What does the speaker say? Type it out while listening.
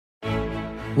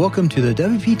Welcome to the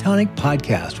WP Tonic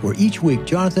podcast, where each week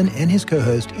Jonathan and his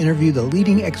co-host interview the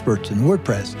leading experts in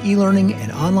WordPress, e-learning,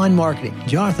 and online marketing.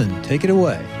 Jonathan, take it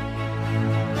away.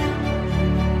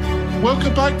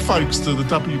 Welcome back, folks, to the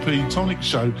WP Tonic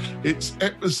Show. It's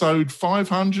episode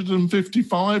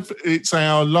 555. It's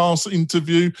our last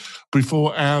interview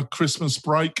before our Christmas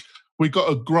break. We got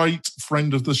a great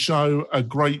friend of the show, a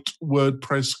great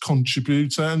WordPress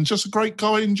contributor, and just a great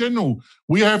guy in general.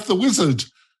 We have the wizard,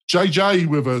 JJ,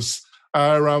 with us,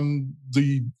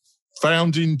 the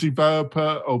founding developer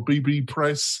of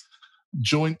bbPress,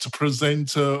 joint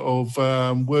presenter of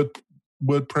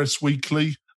WordPress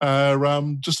Weekly.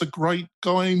 Just a great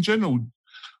guy in general.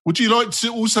 Would you like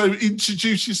to also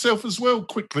introduce yourself as well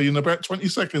quickly in about 20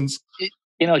 seconds?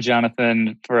 You know,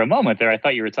 Jonathan, for a moment there, I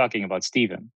thought you were talking about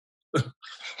Stephen.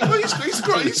 Well, he's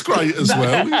great. He's great as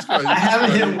well. He's great. I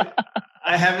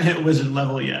haven't hit wizard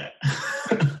level yet.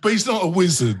 But he's not a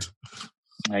wizard.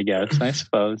 I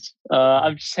suppose.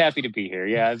 I'm just happy to be here.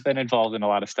 Yeah, I've been involved in a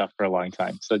lot of stuff for a long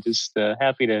time. So just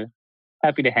happy to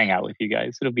hang out with you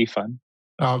guys. It'll be fun.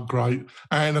 Oh, great.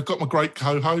 And I've got my great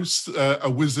co-host, a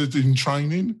wizard in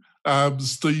training,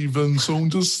 Stephen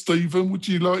Saunders. Stephen, would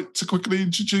you like to quickly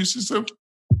introduce yourself?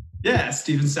 Yeah,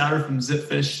 Stephen Sauer from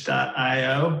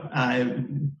zipfish.io.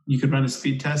 You could run a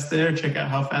speed test there. Check out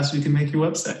how fast we can make your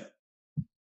website.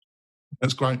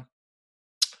 That's great.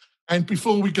 And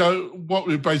before we go, what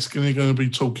we're basically going to be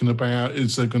talking about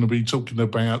is they're going to be talking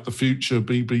about the future of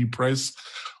bbPress,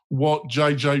 what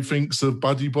JJ thinks of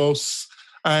BuddyBoss,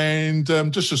 and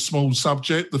just a small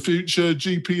subject, the future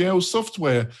GPL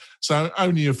software. So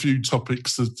only a few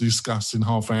topics to discuss in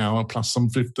half an hour, plus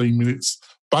some 15 minutes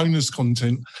bonus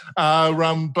content.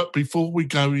 But before we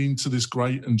go into this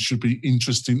great and should be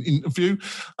interesting interview,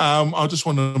 I just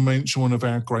want to mention one of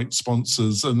our great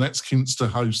sponsors, and that's Kinsta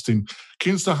Hosting.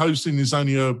 Kinsta Hosting is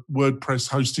only a WordPress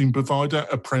hosting provider,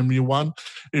 a premier one.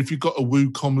 If you've got a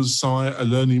WooCommerce site, a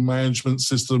learning management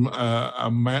system,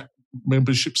 a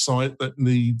membership site that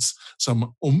needs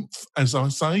some oomph, as I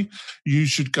say, you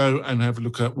should go and have a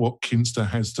look at what Kinsta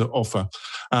has to offer,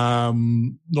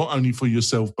 not only for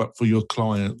yourself but for your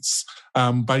clients.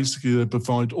 Basically, they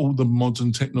provide all the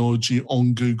modern technology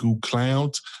on Google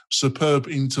Cloud, superb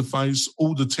interface,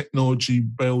 all the technology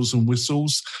bells and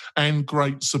whistles, and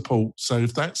great support. So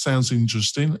if that sounds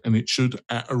interesting, and it should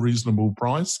at a reasonable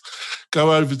price,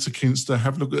 go over to Kinsta,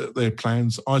 have a look at their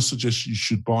plans. I suggest you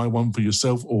should buy one for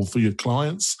yourself or for your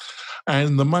clients.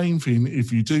 And the main thing,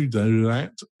 if you do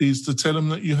that, is to tell them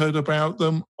that you heard about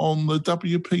them on the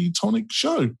WP Tonic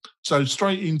Show. So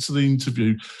straight into the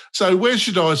interview. So where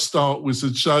should I start,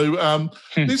 Wizard? So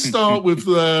let's start with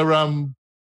their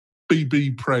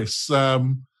bbPress. Are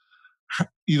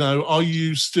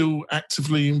you still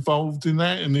actively involved in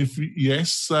that? And if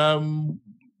yes, where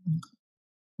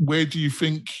do you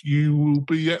think you will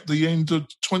be at the end of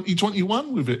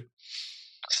 2021 with it?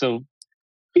 So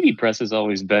bbPress has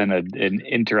always been an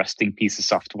interesting piece of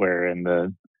software in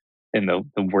the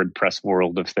WordPress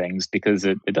world of things, because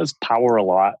it does power a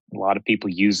lot. A lot of people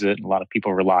use it. A lot of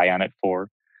people rely on it for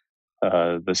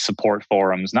the support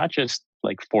forums, not just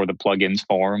like for the plugins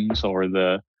forums or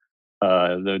the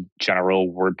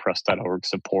general WordPress.org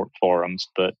support forums,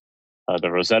 but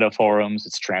the Rosetta forums.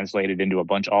 It's translated into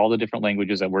all the different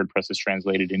languages that WordPress is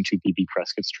translated into.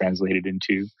 bbPress gets translated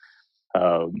into.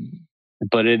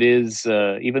 But it is,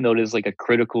 even though it is like a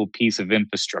critical piece of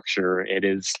infrastructure, it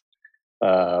is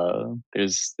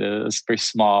there's a very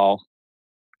small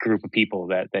group of people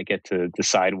that get to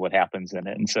decide what happens in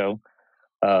it. And so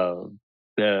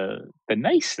the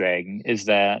nice thing is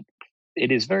that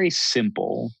it is very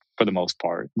simple for the most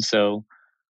part. And so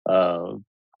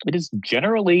it is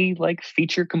generally like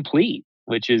feature complete,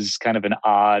 which is kind of an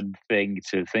odd thing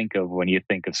to think of when you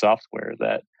think of software,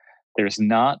 that there's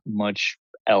not much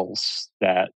else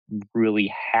that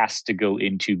really has to go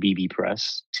into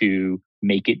bbPress to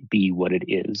make it be what it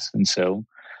is. And so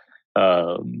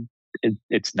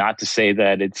it's not to say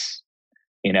that it's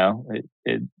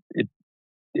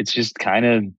it's just kind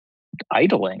of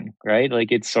idling, right?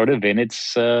 Like it's sort of in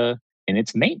its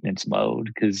maintenance mode,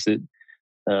 because it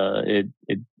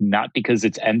not because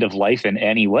it's end of life in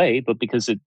any way, but because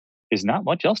there's not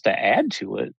much else to add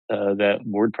to it that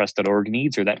WordPress.org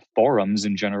needs, or that forums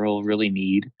in general really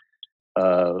need.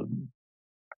 And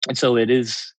so it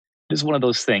is one of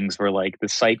those things where like the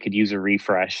site could use a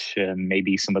refresh, and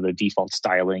maybe some of the default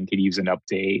styling could use an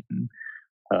update, and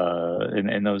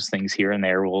those things here and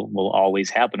there will always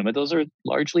happen. But those are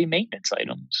largely maintenance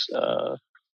items.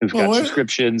 We've got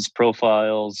subscriptions,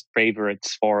 profiles,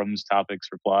 favorites, forums, topics,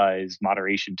 replies,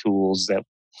 moderation tools that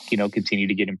continue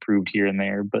to get improved here and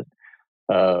there. But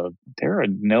there are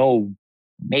no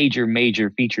major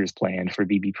features planned for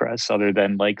BBPress other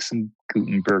than like some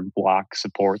Gutenberg block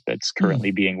support that's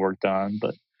currently being worked on.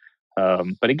 But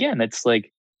again, it's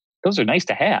like those are nice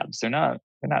to haves. They're not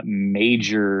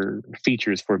major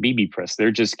features for BBPress.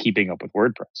 They're just keeping up with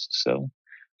WordPress. So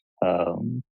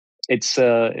it's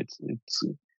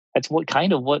that's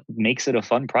what makes it a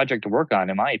fun project to work on,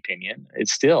 in my opinion.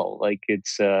 It's still like it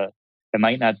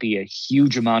might not be a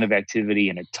huge amount of activity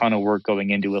and a ton of work going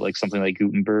into it, like something like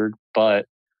Gutenberg, but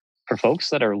for folks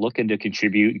that are looking to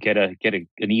contribute, get an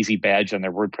easy badge on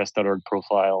their WordPress.org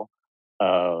profile.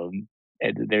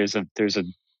 There's a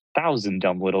thousand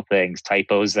dumb little things,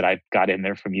 typos that I've got in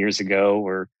there from years ago,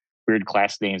 or weird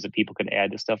class names that people can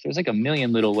add to stuff. There's like a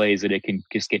million little ways that it can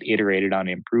just get iterated on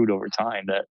and improved over time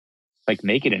that like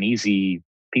make it an easy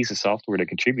piece of software to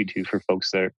contribute to for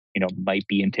folks that might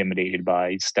be intimidated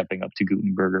by stepping up to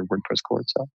Gutenberg or WordPress core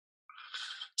itself.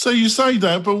 So you say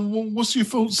that, but what's your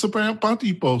thoughts about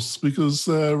BuddyBoss? Because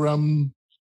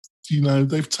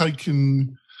they've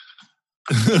taken.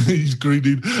 He's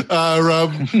grinning. They're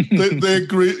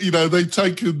they've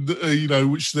taken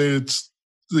which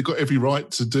they've got every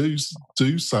right to do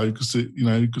so because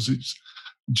it's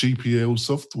GPL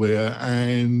software,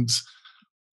 and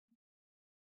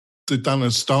they've done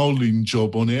a styling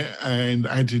job on it and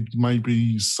added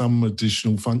maybe some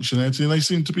additional functionality, and they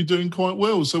seem to be doing quite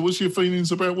well. So what's your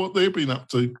feelings about what they've been up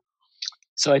to?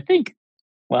 So I think,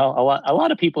 well, a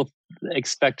lot of people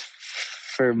expect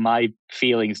for my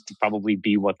feelings to probably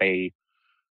be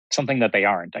something that they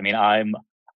aren't. I mean, I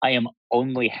am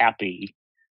only happy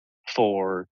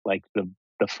for like the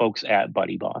folks at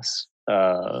BuddyBoss.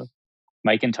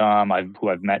 Mike and Tom, who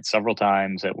I've met several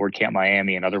times at WordCamp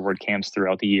Miami and other WordCamps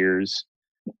throughout the years.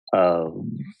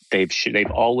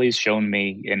 They've always shown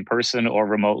me in person or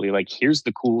remotely, like, here's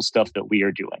the cool stuff that we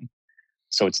are doing.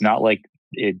 So it's not like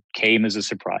it came as a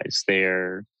surprise. They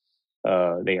are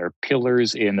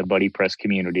pillars in the BuddyPress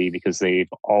community because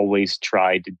they've always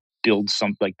tried to build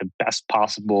the best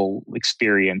possible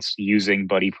experience using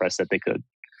BuddyPress that they could.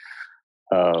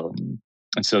 And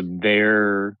so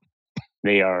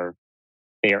they are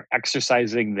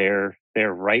exercising their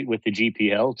right with the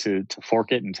GPL to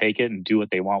fork it and take it and do what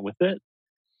they want with it.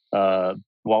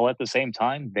 While at the same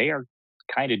time, they are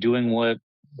kind of doing what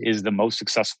is the most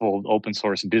successful open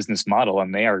source business model,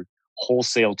 and they are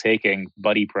wholesale taking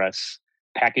BuddyPress,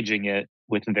 packaging it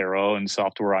with their own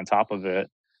software on top of it,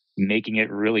 making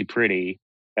it really pretty,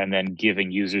 and then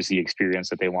giving users the experience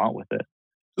that they want with it.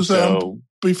 So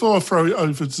before I throw it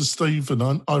over to Stephen,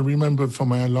 I remember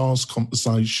from our last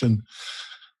conversation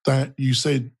that you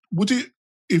said,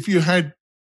 if you had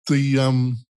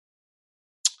the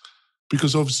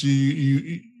because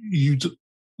obviously you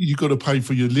got to pay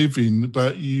for your living,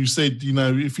 but you said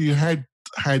if you had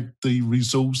the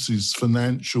resources,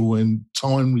 financial and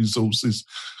time resources,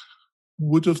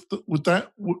 what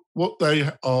they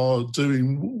are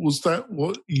doing, was that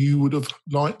what you would have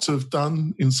liked to have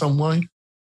done in some way?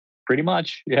 Pretty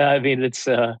much, yeah. I mean, it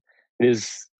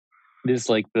is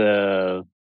like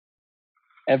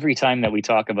every time that we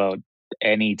talk about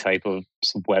any type of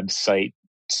website,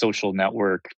 social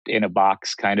network in a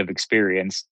box kind of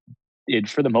experience,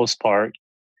 for the most part,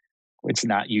 it's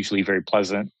not usually very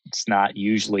pleasant. It's not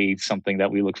usually something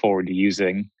that we look forward to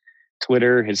using.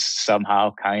 Twitter has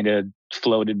somehow kind of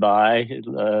floated by.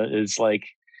 Is like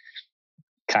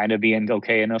kind of being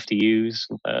okay enough to use,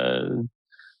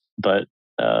 but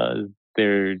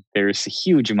there's a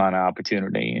huge amount of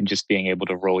opportunity in just being able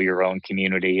to roll your own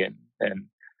community and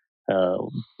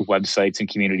websites and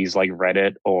communities like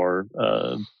Reddit or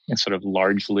sort of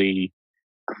largely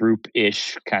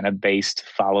group-ish kind of based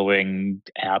following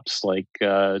apps like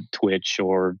Twitch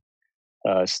or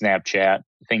Snapchat,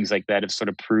 things like that have sort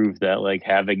of proved that like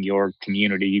having your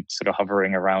community sort of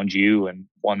hovering around you and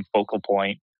one focal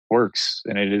point works,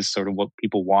 and it is sort of what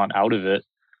people want out of it.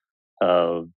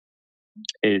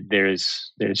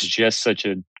 There's just such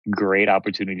a great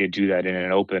opportunity to do that in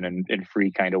an open and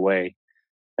free kind of way,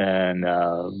 and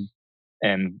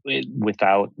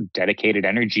without dedicated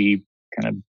energy kind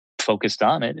of focused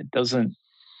on it, it doesn't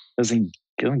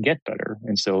get better.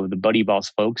 And so the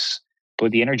BuddyBoss folks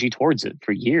put the energy towards it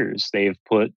for years. They've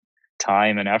put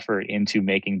time and effort into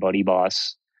making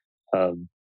BuddyBoss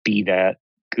be that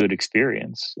good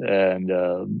experience, and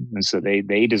so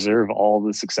they deserve all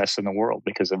the success in the world,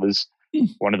 because it was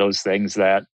one of those things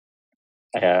that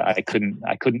I couldn't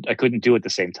do at the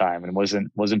same time, and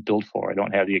wasn't built for. I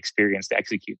don't have the experience to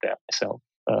execute that myself,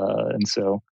 and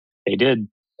so they did,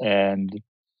 and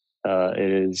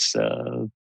it is.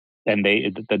 And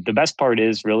the best part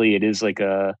is really it is like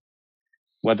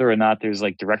whether or not there's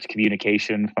like direct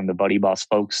communication from the BuddyBoss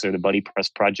folks or the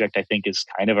BuddyPress project, I think is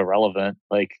kind of irrelevant.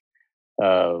 Like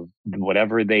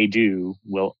whatever they do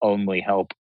will only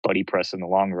help BuddyPress in the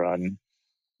long run,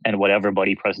 and whatever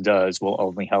BuddyPress does will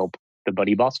only help the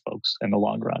BuddyBoss folks in the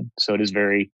long run. So it is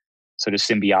very sort of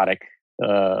symbiotic,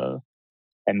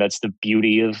 and that's the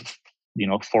beauty of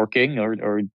forking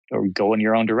or going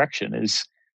your own direction. Is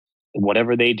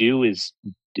whatever they do is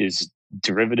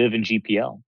derivative in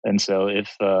GPL. And so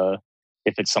if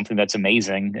it's something that's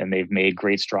amazing and they've made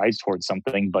great strides towards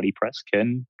something, BuddyPress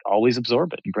can always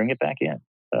absorb it and bring it back in.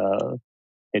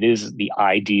 It is the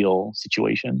ideal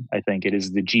situation. I think it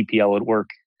is the GPL at work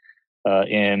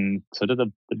in sort of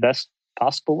the best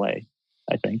possible way,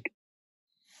 I think.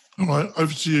 All right,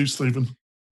 over to you, Stephen.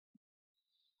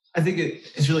 I think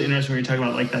it's really interesting when you're talking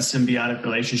about like that symbiotic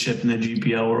relationship in the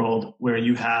GPL world, where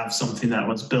you have something that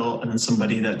was built and then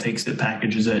somebody that takes it,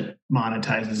 packages it,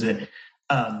 monetizes it.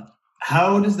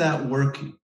 How does that work?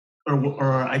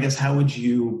 Or I guess, how would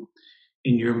you,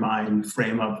 in your mind,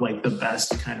 frame up like the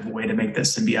best kind of way to make that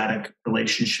symbiotic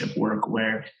relationship work,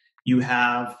 where you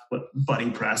have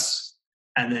BuddyPress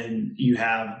and then you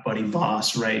have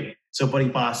BuddyBoss, right? So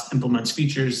BuddyBoss implements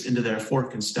features into their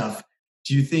fork and stuff.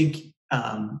 Do you think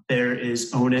there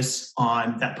is onus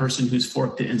on that person who's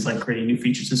forked it and is like creating new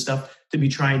features and stuff to be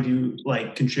trying to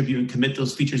like contribute and commit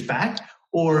those features back?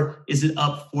 Or is it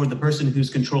up for the person who's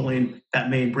controlling that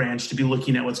main branch to be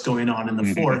looking at what's going on in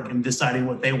the fork and deciding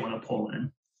what they want to pull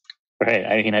in? Right.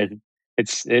 I mean,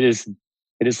 it is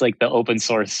like the open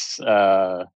source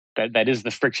that is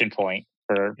the friction point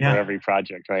for every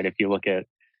project, right? If you look at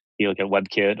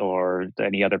WebKit or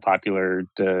any other popular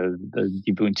the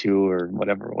Ubuntu or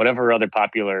whatever other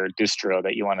popular distro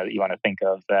that you want to think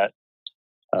of, that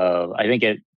I think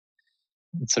it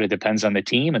sort of depends on the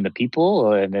team and the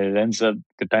people, and it ends up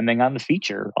depending on the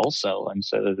feature also, and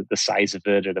so the size of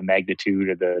it or the magnitude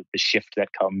or the shift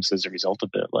that comes as a result of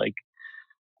it. Like,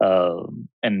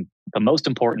 and the most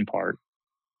important part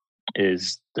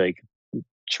is to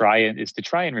try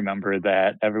and remember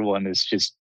that everyone is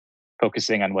just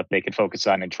focusing on what they can focus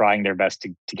on and trying their best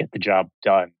to get the job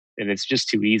done. And it's just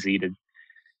too easy to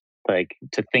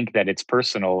think that it's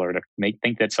personal or to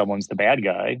think that someone's the bad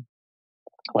guy.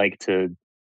 I could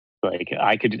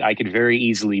very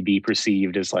easily be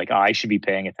perceived as like I should be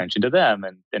paying attention to them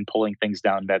and pulling things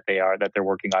down that they're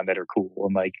working on that are cool.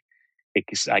 And like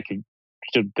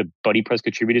the BuddyPress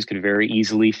contributors could very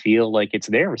easily feel like it's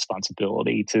their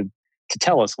responsibility to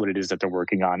tell us what it is that they're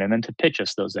working on and then to pitch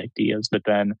us those ideas. But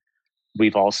then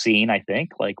we've all seen, I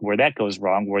think, like where that goes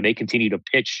wrong, where they continue to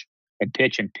pitch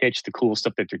the cool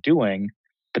stuff that they're doing,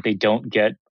 but they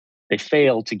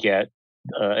fail to get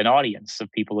an audience of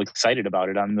people excited about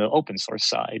it on the open source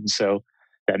side. And so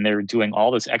then they're doing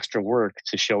all this extra work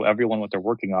to show everyone what they're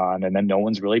working on, and then no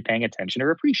one's really paying attention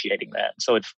or appreciating that.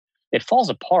 So it falls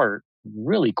apart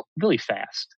really, really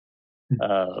fast.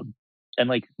 And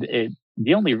like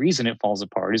the only reason it falls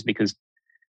apart is because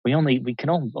we can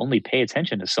only pay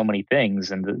attention to so many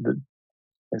things, and the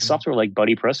software like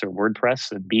BuddyPress or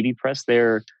WordPress and BBPress,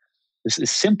 they're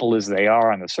as simple as they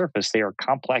are on the surface, they are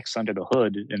complex under the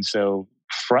hood, and so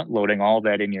front loading all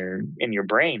that in your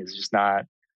brain is just not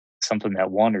something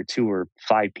that 1 or 2 or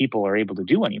 5 people are able to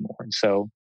do anymore. And so,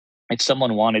 if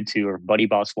someone wanted to, or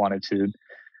BuddyBoss wanted to,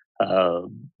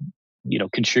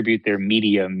 contribute their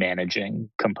media managing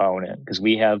component, because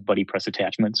we have BuddyPress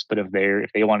attachments, but if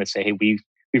they want to say, hey, we've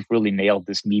really nailed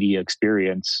this media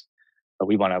experience, but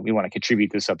we want to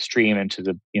contribute this upstream into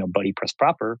the BuddyPress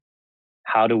proper.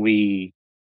 How do we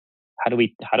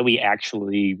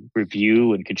actually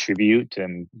review and contribute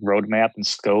and roadmap and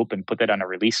scope and put that on a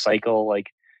release cycle?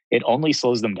 Like, it only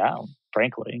slows them down,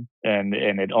 frankly, and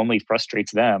it only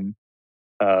frustrates them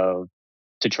to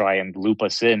try and loop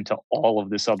us into all of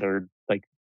this other, like,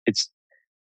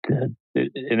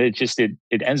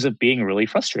 it ends up being really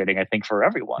frustrating, I think, for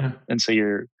everyone. Yeah. And so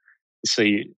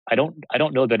I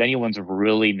don't know that anyone's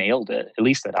really nailed it, at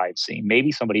least that I've seen.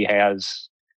 Maybe somebody has.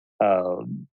 The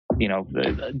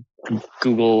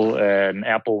Google and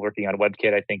Apple working on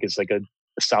WebKit, I think, is like a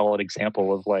solid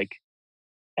example of like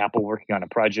Apple working on a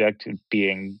project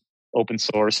being open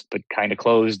source but kind of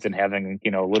closed and having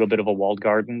a little bit of a walled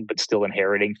garden, but still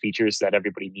inheriting features that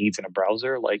everybody needs in a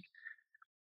browser. Like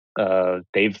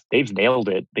they've nailed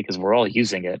it because we're all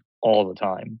using it all the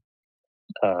time.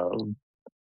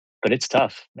 But it's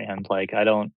tough, man. Like I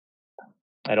don't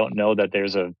know that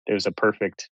there's a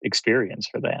perfect experience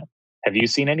for that. Have you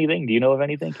seen anything? Do you know of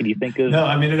anything? Can you think of? No,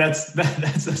 I mean that's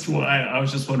why I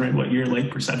was just wondering what your like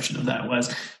perception of that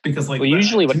was, because like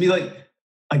usually to me, like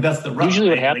Like that's the rub, usually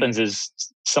right? what happens is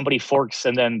somebody forks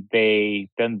and then the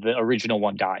original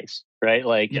one dies, right?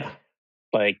 Like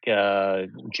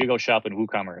Jigo Shop and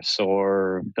WooCommerce,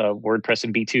 or WordPress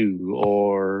and B2,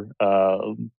 or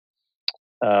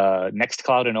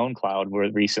Nextcloud and OwnCloud were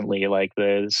recently. Like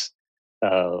there's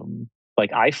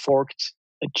like I forked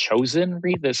a Chosen.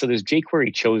 So there's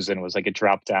jQuery Chosen was like a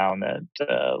drop down at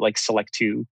like Select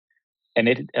 2. And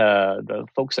the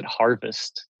folks at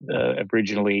Harvest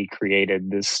originally created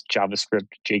this JavaScript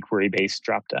jQuery based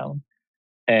dropdown,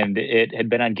 and it had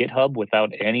been on GitHub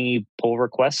without any pull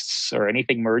requests or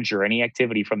anything merged or any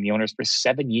activity from the owners for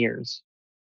 7 years.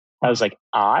 I was like,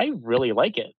 I really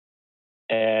like it,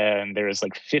 and there's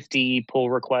like 50 pull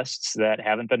requests that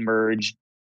haven't been merged.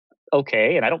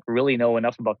 Okay, and I don't really know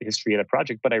enough about the history of the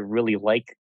project, but I really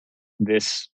like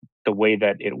the way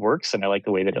that it works, and I like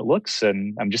the way that it looks,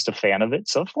 and I'm just a fan of it,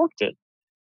 so I forked it.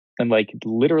 And like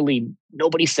literally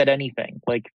nobody said anything.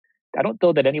 Like I don't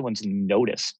know that anyone's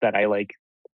noticed that I like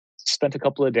spent a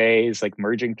couple of days like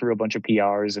merging through a bunch of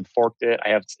PRs and forked it.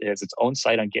 It has its own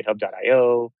site on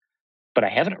github.io, but I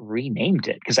haven't renamed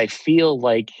it because I feel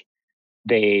like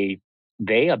they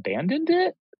abandoned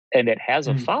it and it has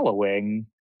a following.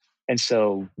 And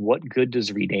so what good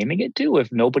does renaming it do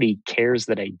if nobody cares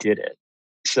that I did it?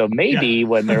 So maybe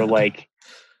when they're like,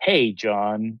 hey,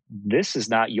 John, this is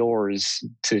not yours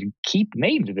to keep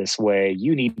named this way,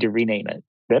 you need to rename it.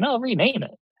 Then I'll rename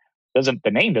it.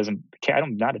 The name doesn't,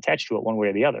 I'm not attached to it one way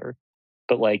or the other.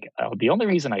 But like the only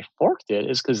reason I forked it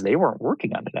is because they weren't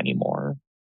working on it anymore.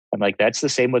 And like that's the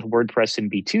same with WordPress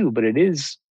and B2, but it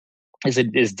is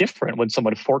different when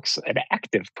someone forks an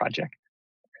active project.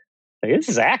 Like, this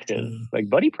is active. Like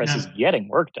BuddyPress is getting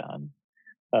work done.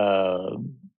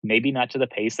 Maybe not to the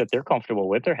pace that they're comfortable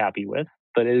with or happy with,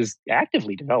 but it is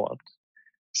actively developed.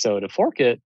 So to fork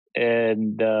it,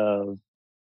 and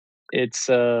it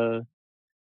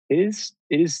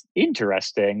is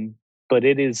interesting, but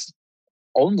it is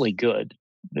only good.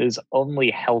 It is only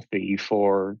healthy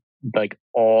for like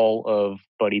all of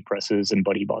BuddyPress's and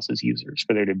BuddyBoss's users,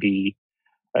 for there to be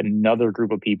another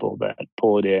group of people that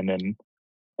pull it in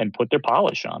and put their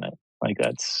polish on it. Like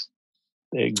that's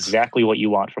exactly what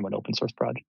you want from an open source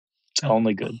project. It's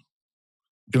only good.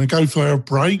 Going to go for our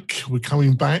break. We're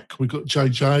coming back. We've got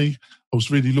JJ. I was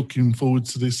really looking forward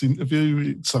to this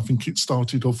interview. I think it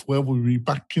started off well. We'll be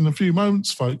back in a few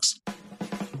moments, folks.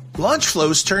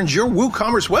 Launchflows turns your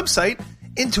WooCommerce website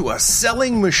into a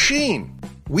selling machine.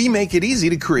 We make it easy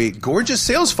to create gorgeous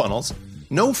sales funnels,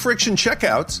 no friction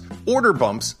checkouts, order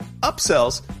bumps,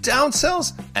 upsells,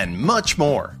 downsells, and much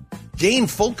more. Gain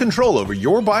full control over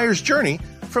your buyer's journey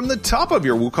from the top of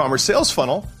your WooCommerce sales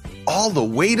funnel all the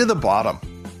way to the bottom.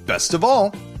 Best of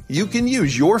all, you can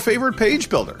use your favorite page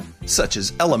builder, such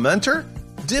as Elementor,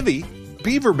 Divi,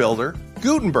 Beaver Builder,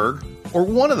 Gutenberg, or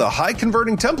one of the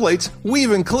high-converting templates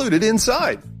we've included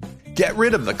inside. Get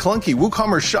rid of the clunky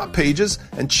WooCommerce shop pages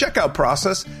and checkout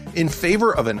process in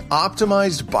favor of an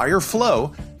optimized buyer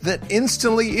flow that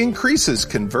instantly increases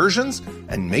conversions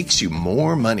and makes you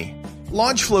more money.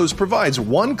 Launchflows provides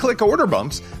one-click order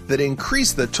bumps that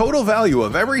increase the total value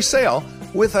of every sale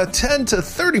with a 10 to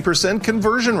 30%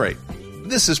 conversion rate.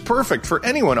 This is perfect for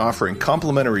anyone offering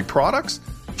complimentary products,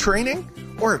 training,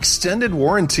 or extended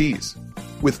warranties.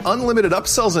 With unlimited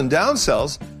upsells and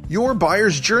downsells, your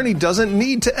buyer's journey doesn't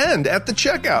need to end at the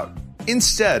checkout.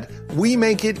 Instead, we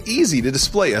make it easy to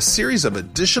display a series of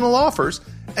additional offers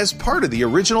as part of the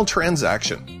original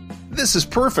transaction. This is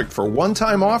perfect for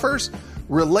one-time offers,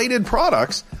 related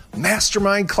products,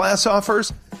 mastermind class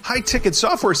offers, high-ticket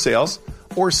software sales,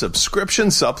 or subscription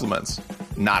supplements.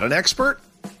 Not an expert?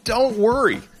 Don't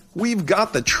worry. We've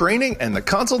got the training and the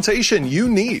consultation you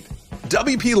need.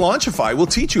 WP Launchify will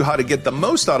teach you how to get the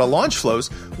most out of Launchflows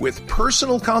with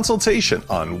personal consultation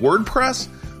on WordPress,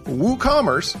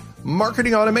 WooCommerce,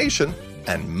 marketing automation,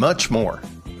 and much more.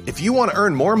 If you want to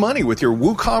earn more money with your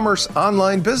WooCommerce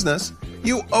online business,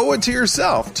 you owe it to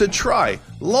yourself to try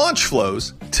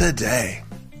Launchflows today.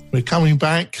 We're coming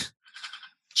back.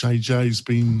 JJ's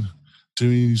been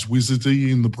doing his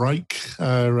wizardy in the break.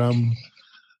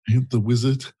 The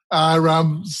wizard.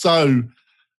 So,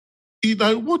 you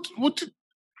know, what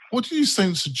do you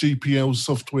sense of GPL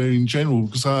software in general?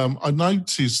 Because I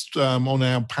noticed on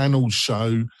our panel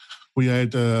show, we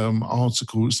had an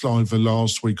article, it's either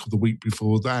last week or the week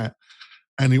before that,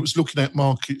 and it was looking at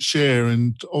market share,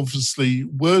 and obviously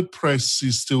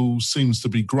WordPress still seems to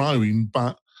be growing,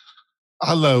 but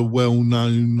other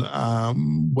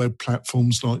well-known web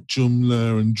platforms like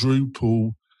Joomla and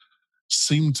Drupal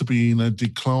seem to be in a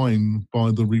decline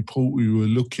by the report we were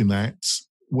looking at,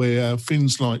 where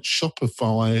things like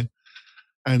Shopify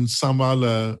and some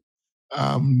other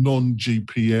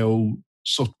non-GPL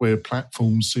software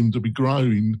platforms seem to be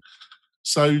growing.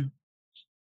 So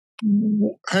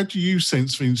how do you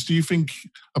sense things? Do you think,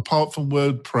 apart from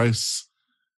WordPress,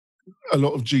 a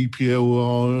lot of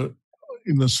GPL are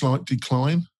in a slight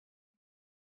decline?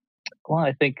 Well,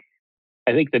 I think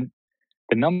the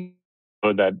number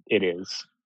that it is,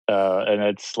 and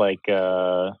it's like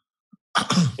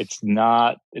it's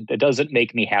not. It doesn't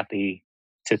make me happy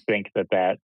to think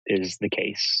that is the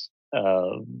case.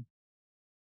 And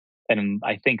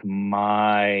I think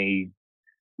my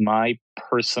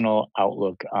personal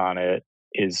outlook on it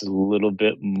is a little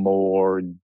bit more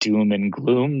doom and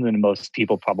gloom than most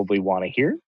people probably want to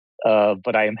hear.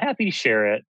 But I am happy to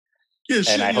share it. Yes,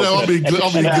 I'm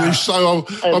English, so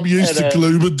I'm used to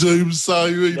gloom and doom. So,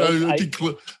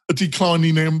 a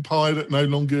declining empire that no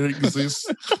longer exists.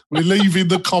 We're leaving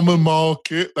the common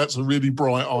market. That's a really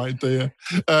bright idea.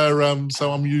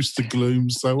 So I'm used to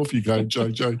gloom. So off you go,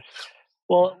 JJ.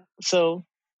 Well, so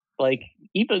like,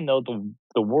 even though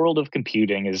the world of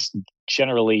computing is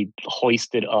generally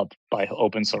hoisted up by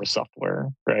open source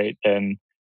software, right? And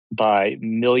by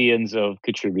millions of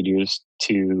contributors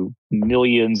to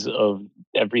millions of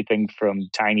everything from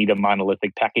tiny to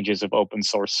monolithic packages of open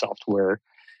source software.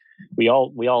 We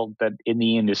all that in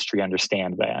the industry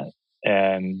understand that.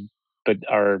 But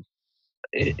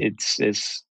it's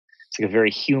like a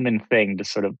very human thing to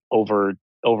sort of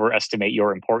overestimate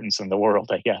your importance in the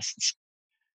world, I guess. It's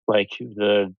like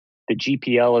the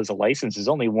GPL as a license is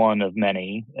only one of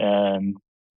many, and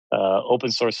open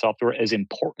source software, as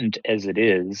important as it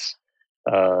is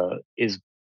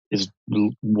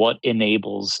what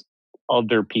enables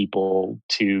other people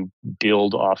to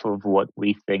build off of what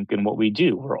we think and what we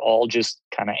do. We're all just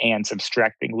kind of ants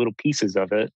abstracting little pieces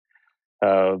of it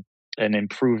and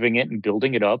improving it and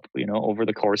building it up, over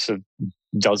the course of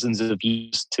dozens of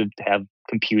years to have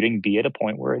computing be at a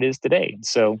point where it is today.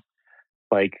 So,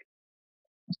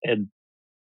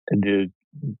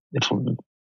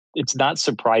 it's not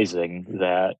surprising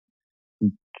that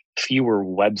fewer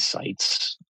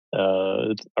websites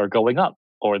are going up,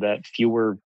 or that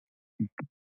fewer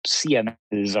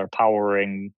CMSs are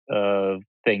powering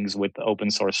things with open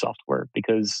source software,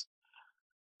 because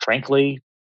frankly,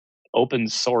 open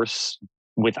source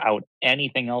without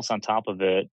anything else on top of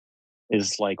it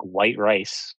is like white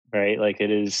rice, right? Like it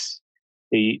is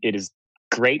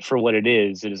great for what it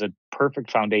is. It is a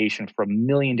perfect foundation for a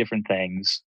million different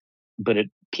things, but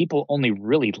people only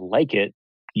really like it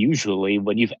usually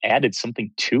when you've added something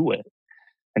to it.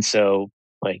 And so,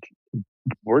 like,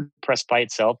 WordPress by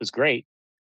itself is great.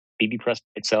 BBPress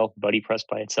by itself, BuddyPress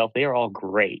by itself, they are all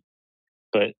great,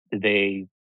 but they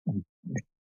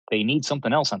need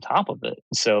something else on top of it.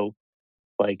 So,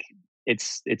 like,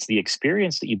 it's the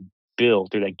experience that you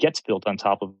build, or that gets built on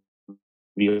top of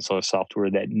the open source software,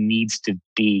 that needs to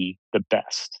be the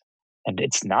best, and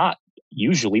it's not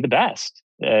usually the best.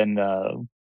 And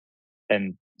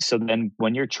so then,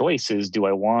 when your choice is, do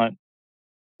I want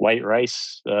white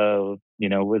rice,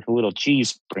 with a little cheese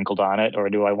sprinkled on it, or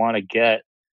do I want to get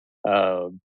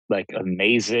like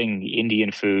amazing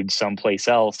Indian food someplace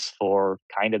else for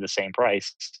kind of the same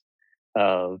price?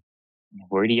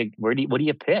 What do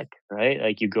you pick, right?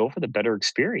 Like, you go for the better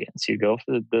experience, you go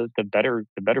for the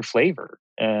better flavor,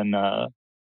 and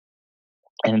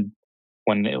when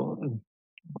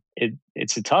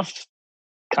it's a tough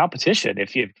competition.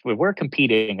 If we're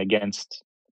competing against,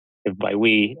 if by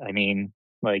we I mean,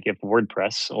 like, if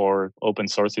WordPress or open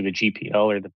source or the GPL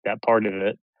or that part of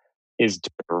it is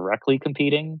directly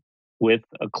competing with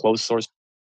a closed source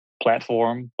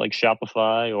platform like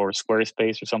Shopify or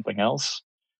Squarespace or something else,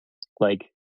 like,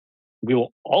 we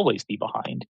will always be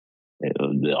behind,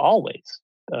 always.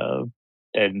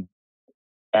 And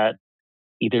that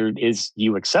either is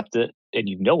you accept it and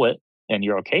you know it and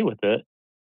you're okay with it,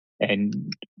 and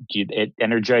it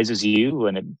energizes you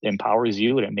and it empowers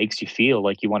you and it makes you feel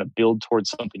like you want to build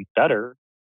towards something better,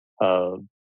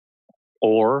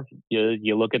 or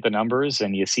you look at the numbers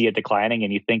and you see it declining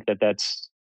and you think that's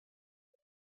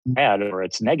bad or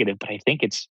it's negative. But I think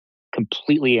it's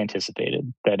completely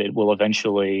anticipated that it will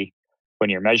eventually,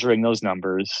 when you're measuring those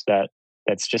numbers,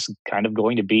 that's just kind of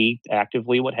going to be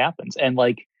actively what happens. And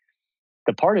like,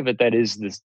 the part of it that is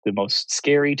the most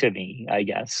scary to me, I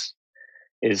guess,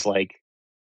 is like,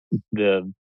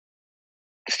 the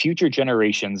future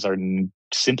generations are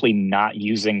simply not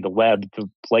using the web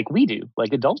like we do,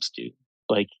 like adults do.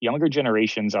 Like, younger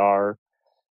generations are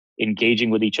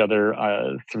engaging with each other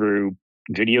through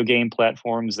video game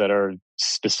platforms that are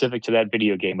specific to that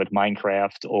video game, with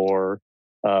Minecraft or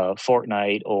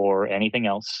Fortnite or anything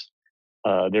else.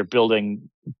 They're building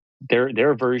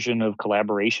their version of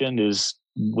collaboration is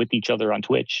with each other on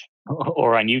Twitch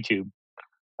or on YouTube.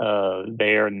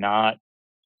 They are not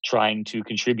trying to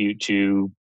contribute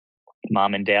to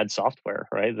mom and dad software,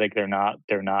 right? Like they're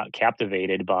not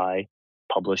captivated by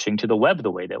publishing to the web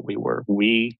the way that we were.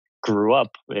 We grew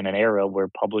up in an era where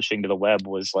publishing to the web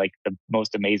was like the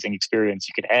most amazing experience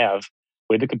you could have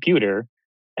with a computer.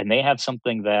 And they have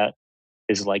something that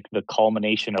is like the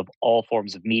culmination of all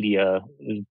forms of media,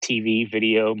 TV,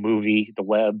 video, movie, the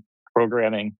web,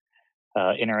 programming,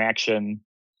 interaction,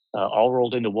 all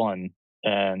rolled into one.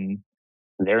 And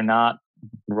they're not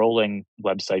rolling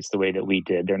websites the way that we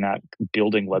did. They're not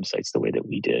building websites the way that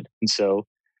we did. And so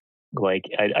like,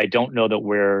 I don't know that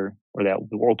that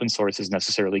open source is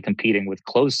necessarily competing with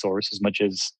closed source as much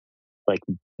as like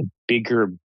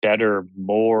bigger, better,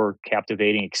 more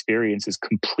captivating experiences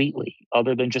completely,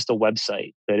 other than just a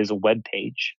website that is a web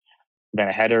page, then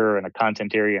a header and a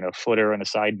content area and a footer and a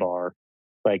sidebar.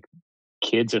 Like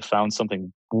kids have found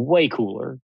something way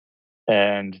cooler,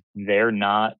 and they're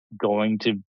not going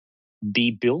to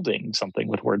be building something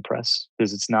with WordPress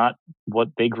because it's not what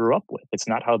they grew up with. It's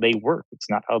not how they work. It's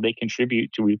not how they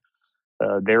contribute to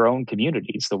their own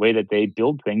communities. The way that they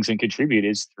build things and contribute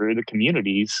is through the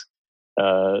communities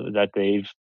that they've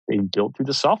built through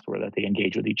the software that they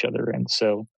engage with each other. And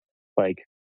so, like,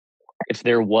 if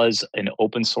there was an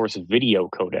open source video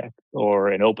codec or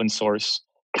an open source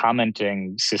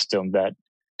commenting system that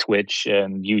Twitch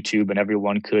and YouTube and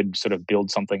everyone could sort of build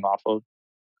something off of,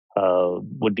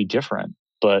 would be different.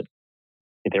 But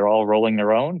they're all rolling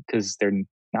their own because they're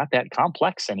not that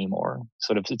complex anymore.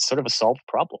 It's sort of a solved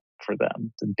problem for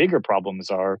them. The bigger problems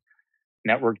are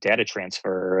network data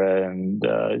transfer and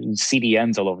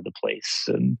CDNs all over the place,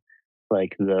 and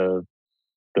like the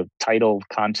title,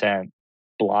 content,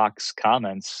 blocks,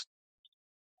 comments.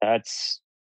 That's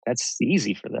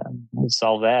easy for them. We'll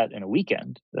solve that in a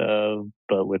weekend.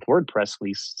 But with WordPress,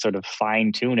 we sort of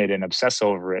fine tune it and obsess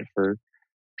over it for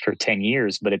 10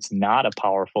 years, but it's not a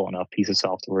powerful enough piece of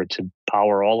software to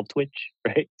power all of Twitch,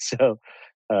 right? So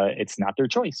it's not their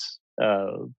choice.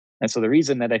 And so the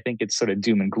reason that I think it's sort of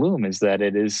doom and gloom is that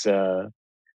it is sort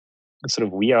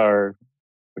of, we are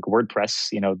like WordPress,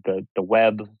 the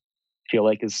web, feel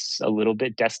like is a little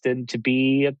bit destined to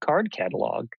be a card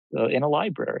catalog in a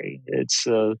library. It's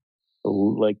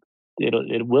like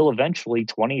it will eventually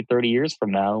 20, 30 years from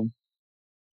now,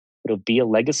 it'll be a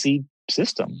legacy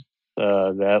system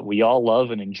that we all love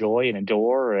and enjoy and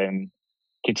adore and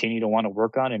continue to want to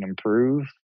work on and improve.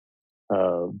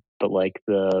 But like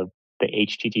the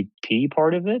HTTP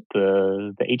part of it,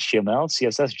 the HTML,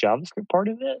 CSS, JavaScript part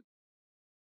of it,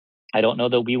 I don't know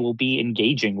that we will be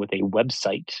engaging with a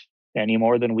website any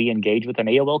more than we engage with an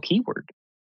AOL keyword,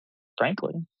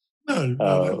 frankly.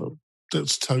 No,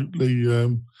 that's totally.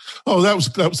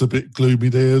 That was a bit gloomy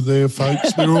there,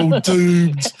 folks. We're all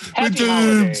doomed.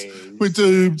 We're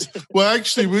doomed. Well,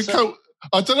 actually,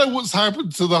 I don't know what's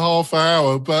happened to the half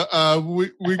hour, but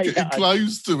we're getting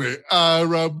close to it.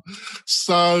 But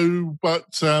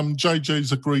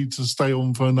JJ's agreed to stay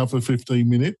on for another 15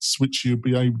 minutes, which you'll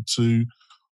be able to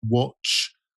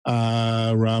watch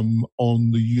on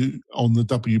the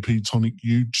WP Tonic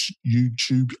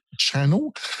YouTube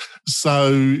channel. So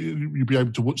you'll be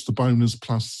able to watch the bonus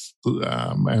plus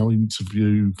our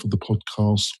interview for the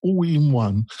podcast all in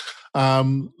one.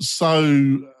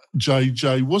 So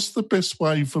JJ, what's the best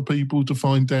way for people to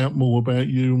find out more about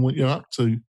you and what you're up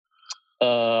to?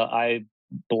 I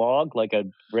blog like a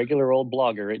regular old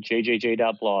blogger at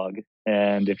jjj.blog.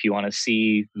 And if you want to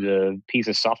see the piece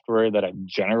of software that I've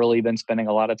generally been spending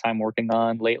a lot of time working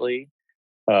on lately,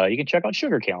 you can check out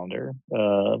Sugar Calendar,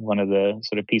 one of the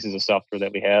sort of pieces of software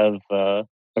that we have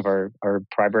of our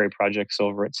primary projects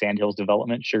over at Sandhills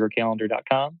Development,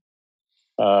 sugarcalendar.com.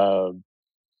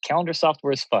 Calendar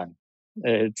software is fun.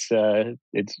 It's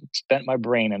spent my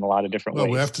brain in a lot of different ways.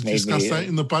 Well, we have to discuss that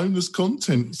in the bonus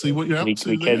content, see what you're up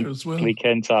to there as well. We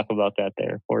can talk about that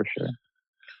there for sure.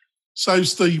 So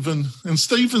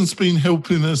Stephen's been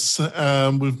helping us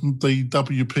with the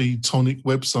WP Tonic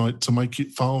website to make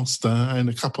it faster and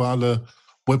a couple other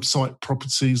website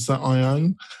properties that I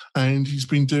own, and he's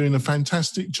been doing a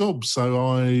fantastic job. So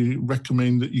I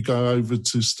recommend that you go over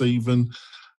to Stephen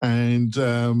and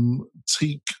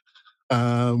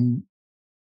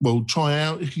try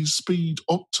out his speed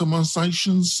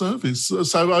optimization service.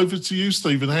 So over to you,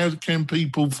 Stephen. How can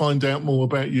people find out more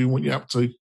about you and what you're up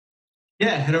to?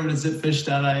 Yeah, head over to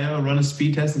zipfish.io, run a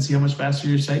speed test, and see how much faster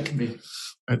your site can be.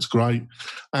 That's great.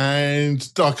 And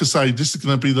like I say, this is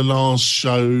going to be the last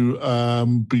show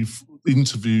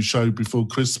interview show before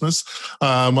Christmas.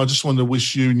 I just want to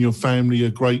wish you and your family a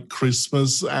great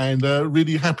Christmas and a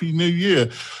really happy New Year.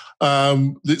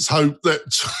 Let's hope that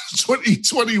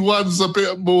 2021's a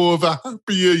bit more of a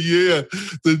happier year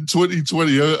than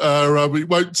 2020. It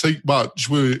won't take much,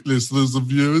 will it, listeners and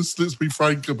viewers? Let's be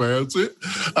frank about it.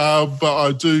 But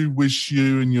I do wish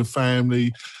you and your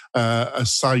family a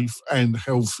safe and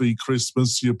healthy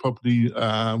Christmas. You probably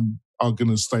are going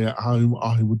to stay at home.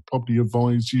 I would probably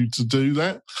advise you to do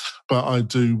that. But I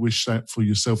do wish that for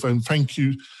yourself. And thank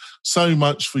you so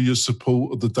much for your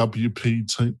support of the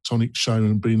WP Tonic Show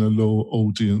and being a loyal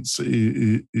audience.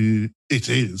 It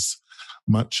is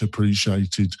much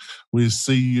appreciated. We'll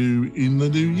see you in the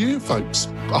new year, folks.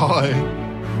 Bye.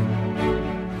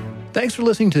 Thanks for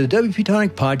listening to the WP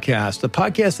Tonic Podcast, the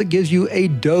podcast that gives you a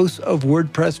dose of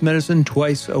WordPress medicine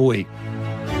twice a week.